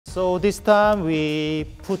So this time we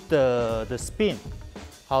put the spin,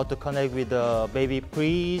 how to connect with the baby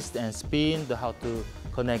freeze and spin, how to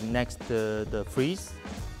connect next to the freeze.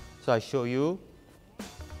 So I show you.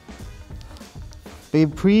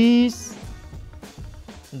 Baby freeze,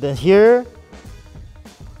 and then here,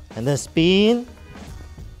 and then spin,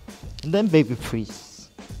 and then baby freeze,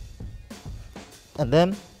 and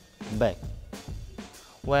then back.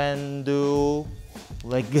 When do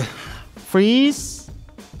like freeze,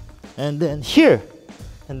 and then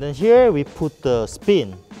here we put the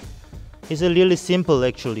spin. It's a really simple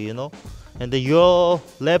actually, you know. And then your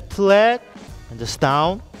left leg and just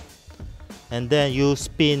down, and then you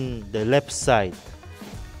spin the left side,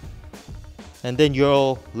 and then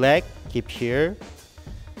your leg keep here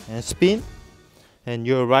and spin, and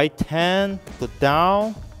your right hand put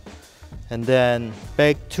down, and then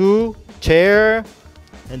back to chair,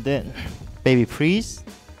 and then baby freeze,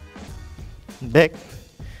 back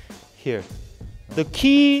here. The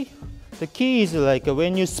key is like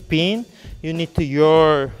when you spin, you need to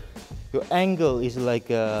your angle is like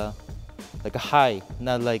a high,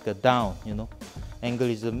 not like a down. You know, angle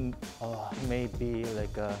is maybe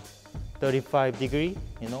like a 35 degree.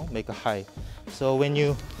 You know, make a high. So when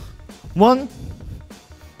you 1,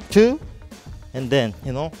 2, and then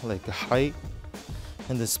you know like a high,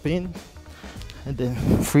 and then spin, and then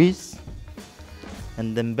freeze,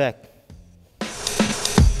 and then back.